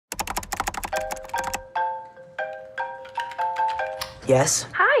Yes?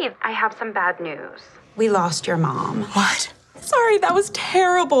 Hi, I have some bad news. We lost your mom. What? Sorry, that was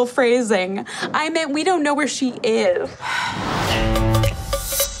terrible phrasing. I meant we don't know where she is.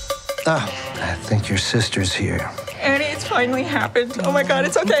 I think your sister's here. Annie, it's finally happened. Oh my God,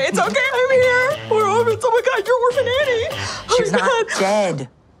 it's okay, I'm here. We're orphans. Oh my God, you're Orphan Annie. Oh She's not dead.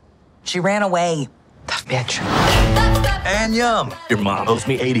 She ran away. Tough bitch. And yum. Your mom owes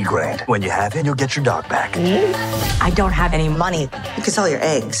me 80 grand. When you have it, you'll get your dog back. I don't have any money. You could sell your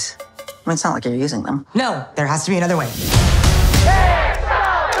eggs. I mean, it's not like you're using them. No, there has to be another way.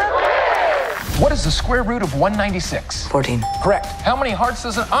 What is the square root of 196? 14. Correct. How many hearts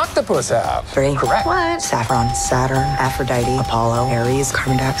does an octopus have? 3. Correct. What? Saffron, Saturn, Aphrodite, Apollo, Aries,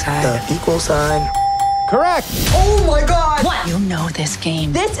 carbon dioxide, the equal sign. Correct. Oh my God! What? You know this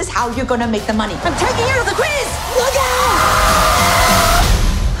game. This is how you're gonna make the money. I'm taking you to the quiz! Look out!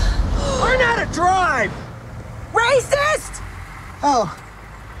 Learn how to drive! Racist! Oh.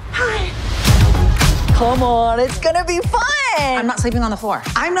 Hi. Come on, it's gonna be fun! I'm not sleeping on the floor.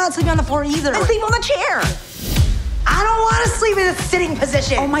 I'm not sleeping on the floor either. I sleep on the chair. I don't want to sleep in a sitting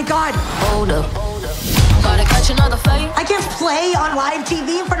position. Oh my God. Hold up. Gotta catch another fight. I can't play on live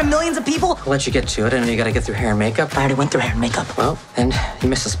TV in front of millions of people. I'll let you get to it. I know you gotta get through hair and makeup. I already went through hair and makeup. Well, then you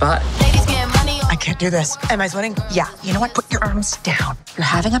missed a spot. Ladies getting money. I can't do this. Am I sweating? Yeah. You know what? Put your arms down. You're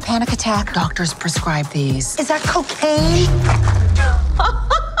having a panic attack. Doctors prescribe these. Is that cocaine?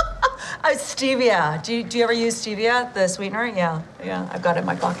 Stevia. Do you ever use stevia, the sweetener? Yeah, I've got it in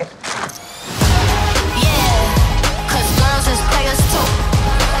my pocket. Yeah, 'cause girls is players too.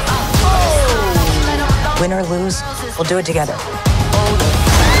 Win or lose, we'll do it together.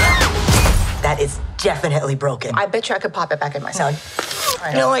 That is definitely broken. I bet you I could pop it back in myself.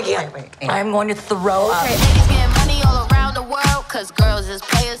 No, I can't. Wait. I'm going to throw up. Ladies getting money all around the world, 'cause girls is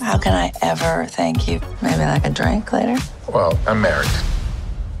players. How can I ever thank you? Maybe like a drink later? Well, I'm married.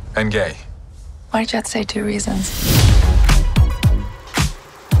 And gay. Why did you have to say 2 reasons?